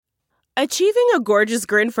Achieving a gorgeous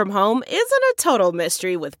grin from home isn't a total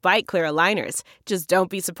mystery with Bite Clear aligners. Just don't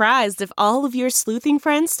be surprised if all of your sleuthing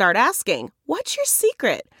friends start asking, "What's your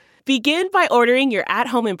secret?" Begin by ordering your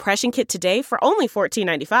at-home impression kit today for only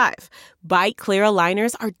 $14.95. Bite Clear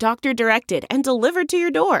aligners are doctor-directed and delivered to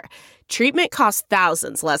your door. Treatment costs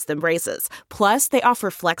thousands less than braces. Plus, they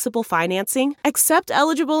offer flexible financing, accept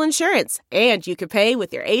eligible insurance, and you can pay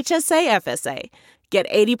with your HSA FSA. Get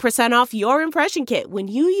 80% off your impression kit when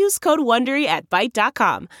you use code WONDERY at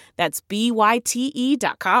Byte.com. That's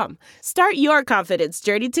BYTE.com. Start your confidence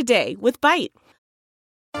journey today with Byte.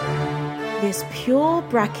 This Pure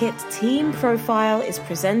Bracket team profile is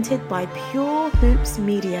presented by Pure Hoops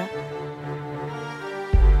Media.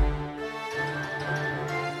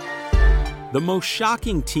 The most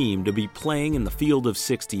shocking team to be playing in the field of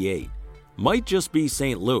 68 might just be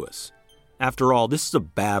St. Louis. After all, this is a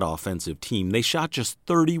bad offensive team. They shot just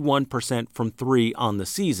 31% from three on the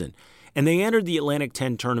season, and they entered the Atlantic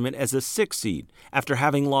 10 tournament as a 6th seed after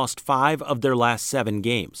having lost 5 of their last 7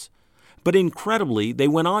 games. But incredibly, they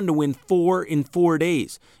went on to win 4 in 4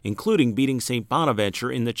 days, including beating St.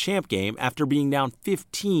 Bonaventure in the champ game after being down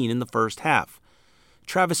 15 in the first half.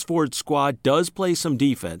 Travis Ford's squad does play some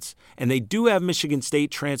defense, and they do have Michigan State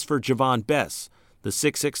transfer Javon Bess. The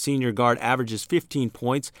 6'6 senior guard averages 15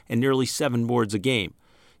 points and nearly 7 boards a game.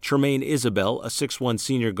 Tremaine Isabel, a 6'1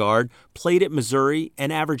 senior guard, played at Missouri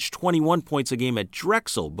and averaged 21 points a game at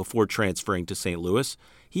Drexel before transferring to St. Louis.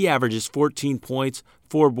 He averages 14 points,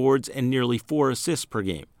 4 boards, and nearly 4 assists per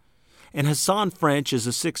game. And Hassan French is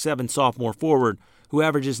a 6'7 sophomore forward who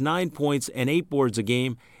averages 9 points and 8 boards a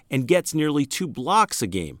game and gets nearly 2 blocks a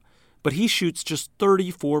game, but he shoots just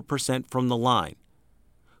 34% from the line.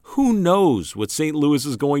 Who knows what St. Louis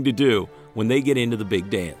is going to do when they get into the big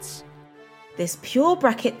dance? This Pure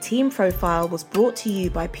Bracket team profile was brought to you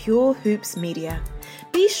by Pure Hoops Media.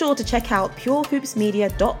 Be sure to check out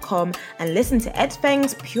purehoopsmedia.com and listen to Ed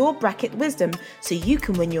Feng's Pure Bracket wisdom so you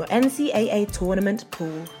can win your NCAA tournament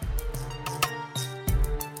pool.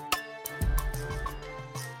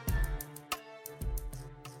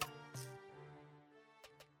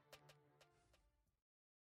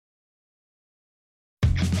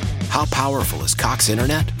 How powerful is Cox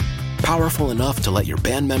Internet? Powerful enough to let your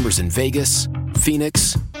band members in Vegas,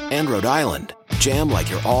 Phoenix, and Rhode Island jam like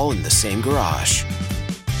you're all in the same garage.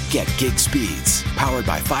 Get gig speeds powered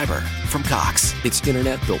by fiber from Cox. It's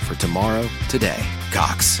internet built for tomorrow, today.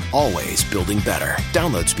 Cox, always building better.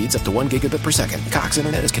 Download speeds up to 1 gigabit per second. Cox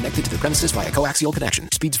Internet is connected to the premises via coaxial connection.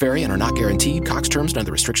 Speeds vary and are not guaranteed. Cox terms and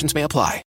other restrictions may apply.